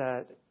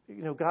that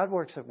God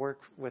works at work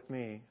with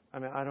me. I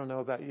mean, I don't know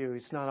about you.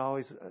 It's not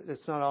always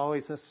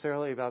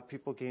necessarily about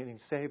people getting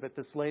saved, but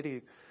this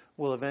lady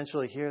will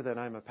eventually hear that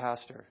I'm a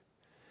pastor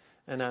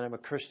and that I'm a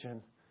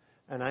Christian,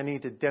 and I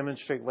need to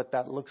demonstrate what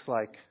that looks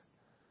like,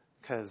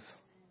 because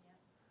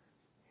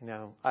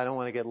I don't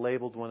want to get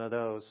labeled one of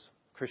those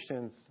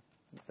Christians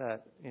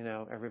that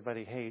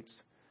everybody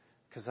hates,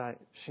 because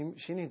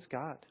she needs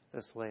God,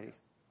 this lady.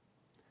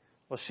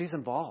 Well, she's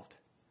involved.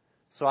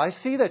 So I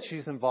see that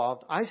she's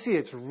involved. I see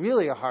it's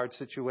really a hard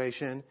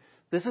situation.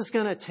 This is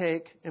going to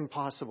take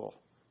impossible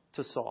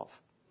to solve,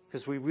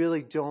 because we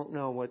really don't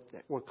know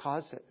what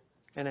caused it.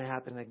 And it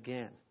happened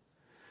again.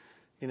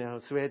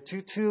 So we had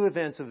two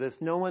events of this.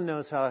 No one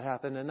knows how it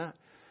happened and that.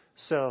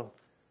 So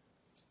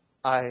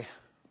I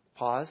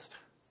paused.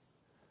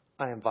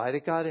 I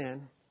invited God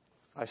in.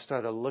 I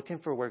started looking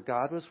for where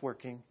God was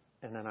working.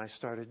 And then I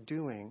started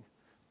doing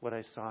what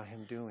I saw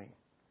him doing.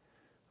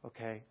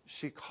 Okay?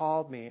 She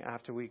called me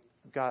after we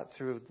got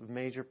through the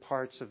major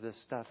parts of this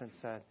stuff and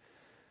said,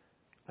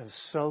 I'm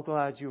so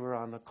glad you were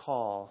on the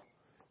call.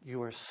 You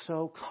were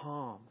so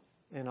calm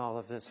in all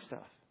of this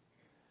stuff.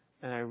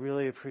 And I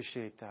really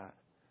appreciate that.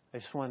 I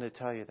just wanted to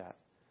tell you that.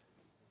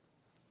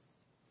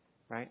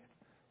 Right?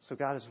 So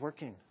God is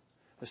working.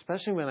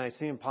 Especially when I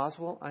see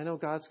impossible, I know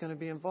God's going to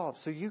be involved.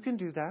 So you can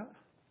do that.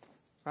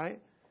 Right?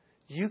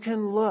 You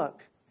can look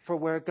for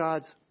where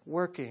God's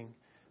working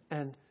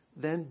and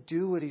then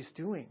do what he's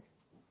doing.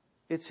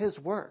 It's his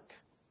work.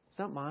 It's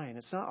not mine.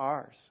 It's not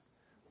ours.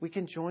 We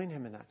can join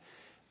him in that.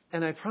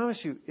 And I promise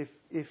you,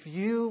 if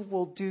you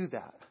will do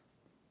that,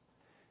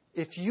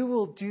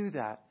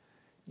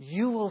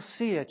 you will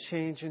see a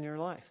change in your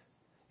life.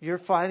 You're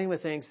fighting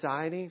with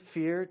anxiety,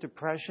 fear,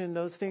 depression,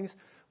 those things.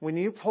 When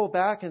you pull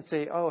back and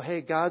say, oh,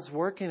 hey, God's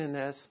working in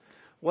this.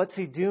 What's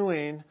he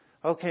doing?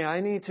 Okay,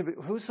 I need to be.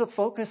 Who's the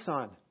focus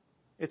on?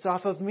 It's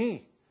off of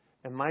me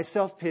and my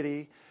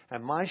self-pity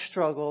and my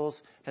struggles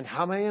and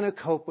how am I going to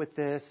cope with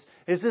this?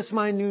 Is this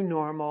my new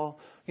normal?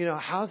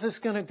 How's this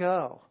going to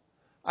go?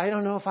 I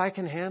don't know if I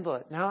can handle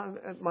it. Now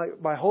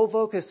my whole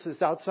focus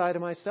is outside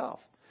of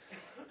myself.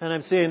 And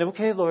I'm saying,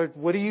 okay, Lord,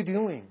 what are you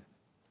doing?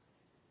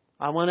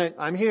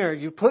 I'm here.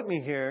 You put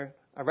me here.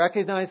 I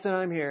recognize that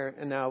I'm here.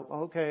 And now,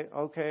 okay.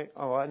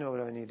 Oh, I know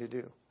what I need to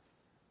do.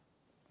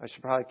 I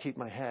should probably keep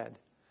my head.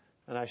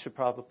 And I should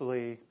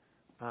probably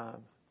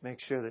make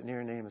sure that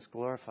your name is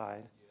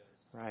glorified.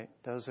 Right?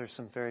 Those are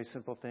some very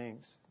simple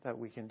things that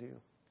we can do.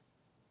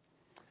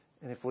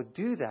 And if we'll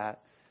do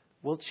that,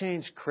 we'll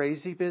change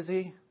crazy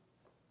busy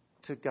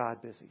to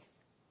God busy.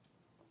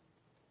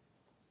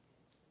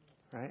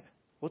 Right?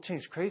 We'll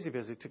change crazy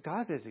busy to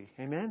God busy.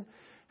 Amen?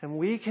 And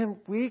we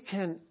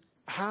can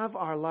have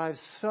our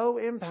lives so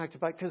impacted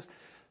by it because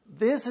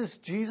this is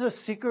Jesus'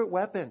 secret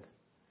weapon.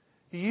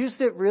 He used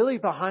it really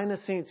behind the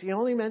scenes. He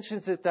only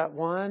mentions it that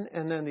one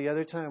and then the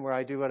other time where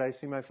I do what I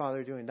see my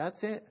Father doing.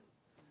 That's it.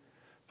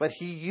 But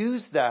he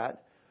used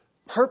that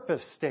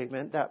purpose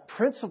statement, that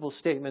principle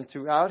statement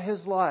throughout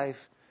his life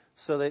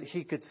so that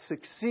he could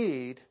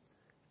succeed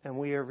and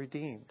we are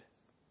redeemed.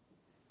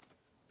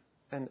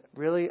 And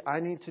really, I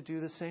need to do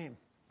the same.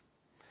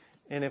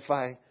 And if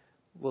I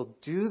will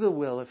do the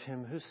will of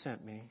him who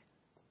sent me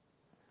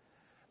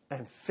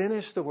and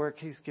finish the work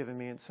he's given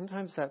me, and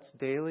sometimes that's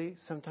daily,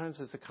 sometimes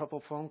it's a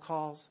couple phone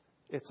calls,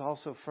 it's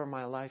also for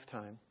my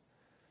lifetime,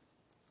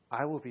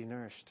 I will be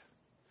nourished.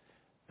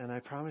 And I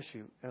promise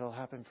you, it'll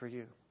happen for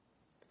you.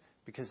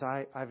 Because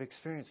I've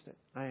experienced it.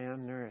 I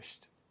am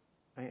nourished.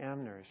 I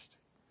am nourished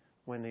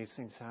when these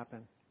things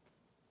happen.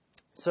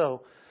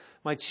 So,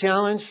 my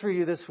challenge for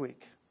you this week,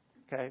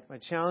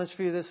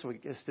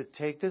 is to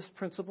take this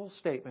principle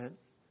statement.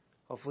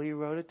 Hopefully you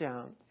wrote it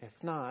down. If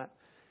not,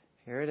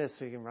 here it is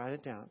so you can write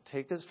it down.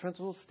 Take this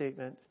principle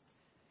statement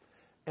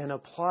and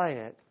apply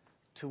it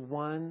to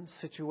one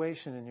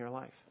situation in your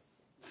life.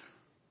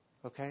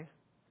 Okay?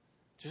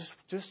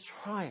 Just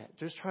try it.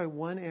 Just try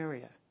one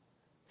area.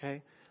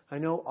 Okay? I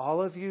know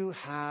all of you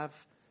have,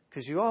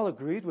 because you all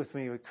agreed with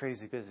me with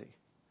crazy busy.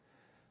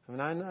 I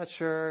mean, I'm not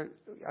sure.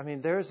 I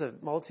mean, there's a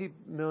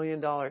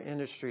multi-million-dollar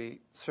industry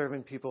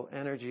serving people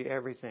energy,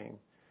 everything,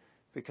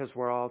 because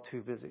we're all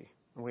too busy.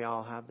 And we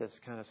all have this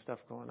kind of stuff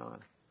going on.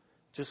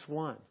 Just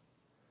one.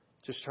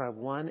 Just try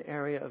one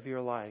area of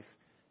your life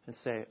and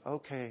say,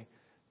 okay,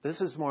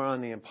 this is more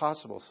on the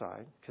impossible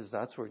side, because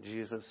that's where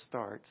Jesus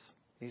starts.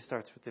 He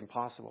starts with the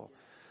impossible.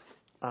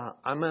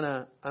 I'm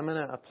gonna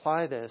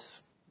apply this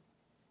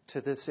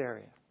to this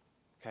area.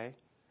 Okay?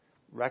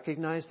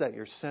 Recognize that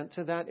you're sent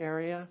to that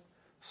area.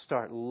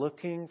 Start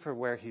looking for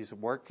where he's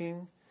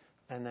working,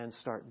 and then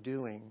start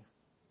doing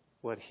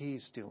what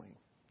he's doing.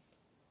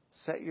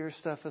 Set your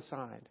stuff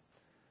aside.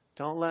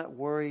 Don't let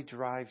worry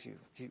drive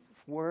you.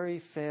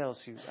 Worry fails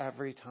you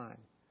every time.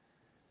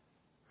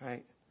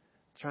 Right?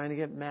 Trying to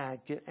get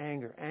mad, get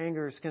anger.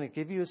 Anger is going to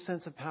give you a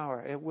sense of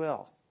power. It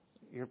will.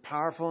 You're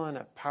powerful in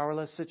a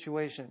powerless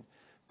situation.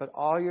 But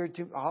all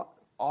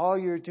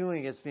you're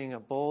doing is being a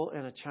bull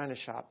in a china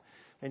shop.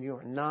 And you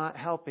are not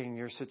helping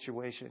your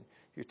situation.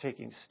 You're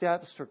taking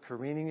steps for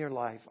careening your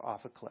life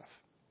off a cliff.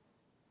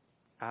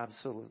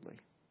 Absolutely.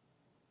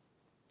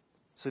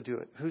 So do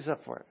it. Who's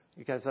up for it?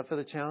 You guys up for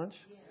the challenge?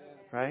 Yeah.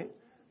 Right?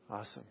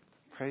 Awesome.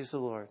 Praise the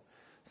Lord.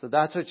 So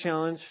that's our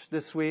challenge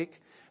this week.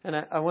 And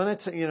I wanted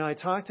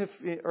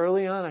to,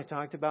 early on, I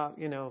talked about,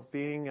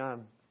 being,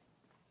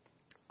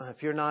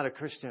 if you're not a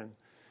Christian,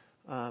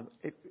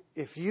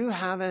 if you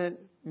haven't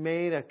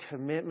made a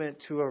commitment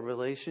to a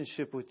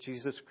relationship with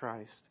Jesus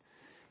Christ,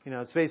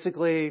 it's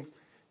basically,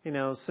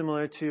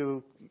 similar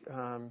to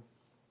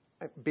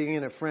being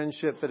in a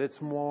friendship, but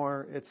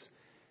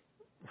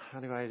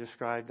how do I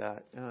describe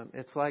that?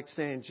 It's like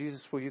saying,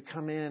 Jesus, will you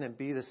come in and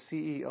be the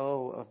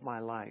CEO of my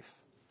life?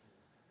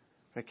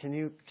 Right? Can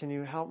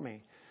you help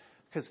me?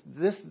 Because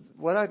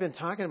what I've been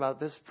talking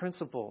about, this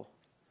principle,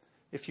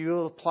 if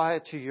you'll apply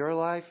it to your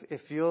life,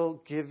 if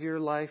you'll give your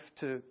life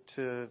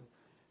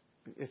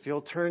if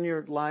you'll turn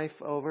your life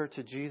over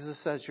to Jesus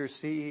as your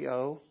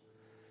CEO,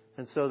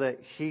 and so that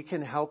He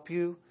can help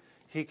you,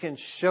 He can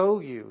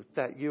show you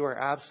that you are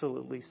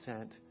absolutely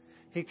sent.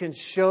 He can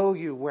show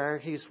you where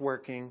He's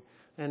working,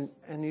 and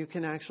you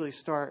can actually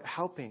start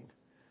helping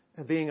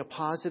and being a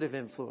positive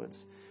influence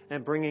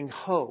and bringing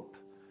hope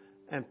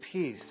and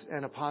peace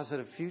and a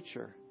positive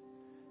future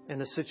in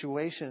the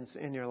situations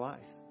in your life.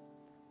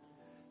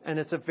 And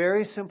it's a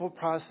very simple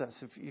process.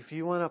 If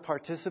you want to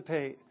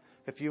participate,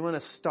 if you want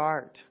to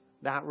start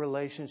that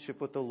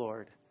relationship with the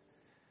Lord,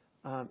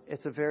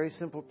 it's a very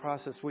simple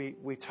process. We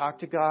talk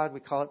to God. We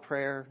call it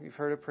prayer. You've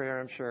heard of prayer,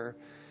 I'm sure.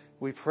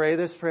 We pray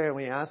this prayer and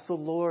we ask the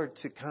Lord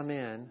to come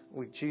in,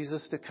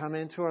 Jesus to come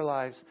into our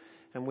lives,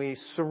 and we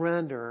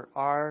surrender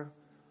our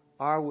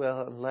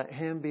will and let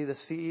Him be the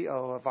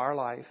CEO of our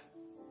life.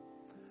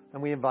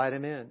 And we invite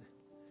Him in.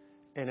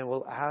 And it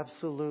will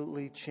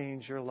absolutely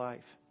change your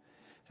life.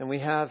 And we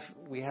have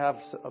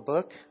a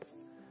book,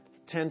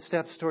 10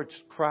 Steps Towards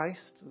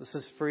Christ. This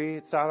is free.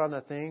 It's out on the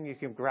thing. You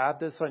can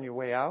grab this on your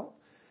way out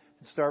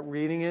and start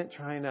reading it,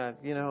 trying to,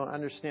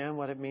 understand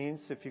what it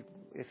means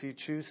if you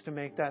choose to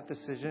make that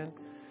decision.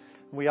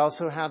 We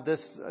also have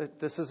this.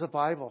 This is a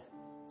Bible.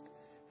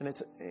 And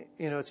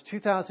it's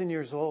 2,000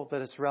 years old,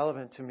 but it's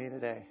relevant to me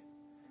today.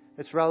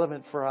 It's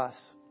relevant for us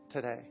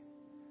today.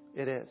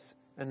 It is.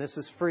 And this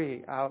is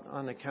free out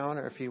on the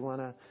counter if you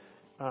want to.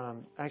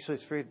 Actually,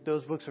 it's free.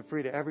 Those books are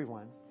free to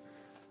everyone,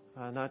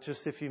 not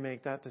just if you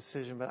make that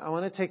decision. But I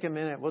want to take a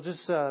minute. We'll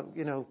just, bow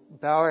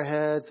our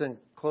heads and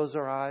close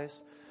our eyes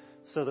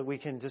so that we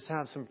can just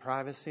have some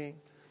privacy.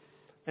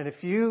 And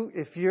if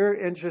you're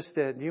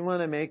interested, you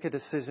want to make a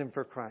decision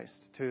for Christ,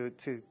 to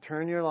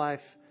turn your life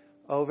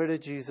over to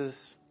Jesus,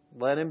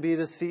 let Him be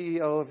the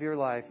CEO of your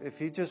life. If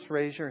you just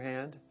raise your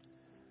hand,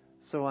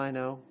 so I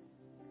know.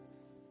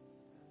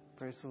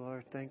 Praise the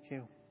Lord. Thank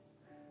you.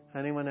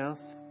 Anyone else?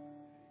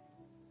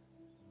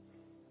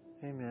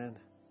 Amen.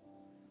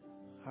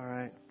 All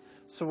right.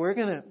 So we're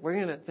gonna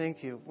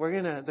thank you.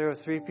 There are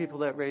 3 people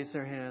that raised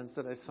their hands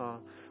that I saw.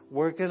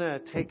 We're gonna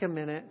take a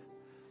minute,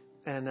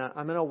 and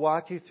I'm gonna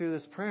walk you through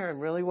this prayer. And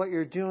really, what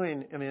you're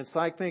doing, it's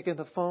like making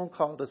the phone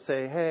call to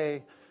say,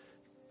 "Hey,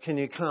 can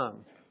you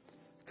come?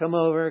 Come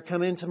over,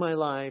 come into my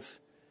life,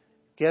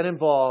 get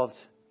involved,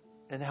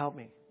 and help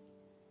me."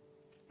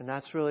 And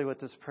that's really what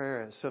this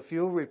prayer is. So if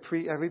you'll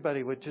repeat,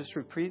 everybody would just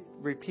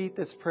repeat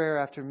this prayer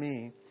after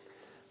me,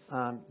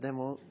 then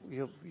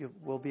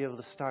we'll be able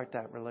to start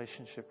that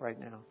relationship right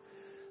now.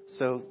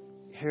 So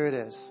here it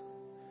is.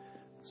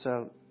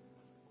 So,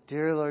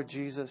 dear Lord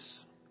Jesus,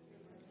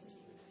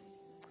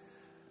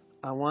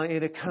 I want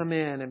you to come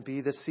in and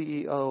be the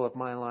CEO of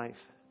my life.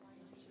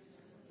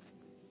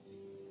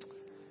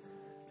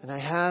 And I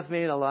have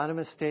made a lot of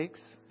mistakes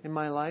in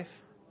my life.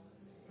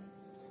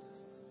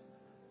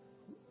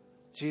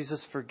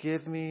 Jesus,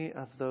 forgive me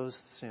of those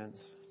sins.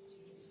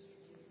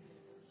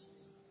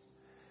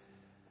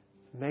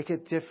 Make a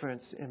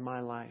difference in my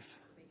life.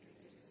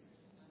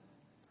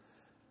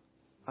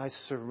 I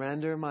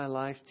surrender my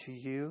life to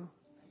you,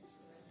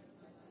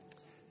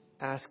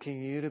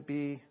 asking you to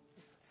be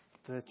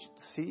the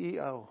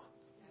CEO.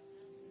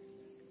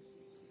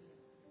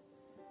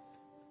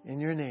 In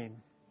your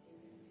name,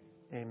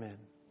 amen.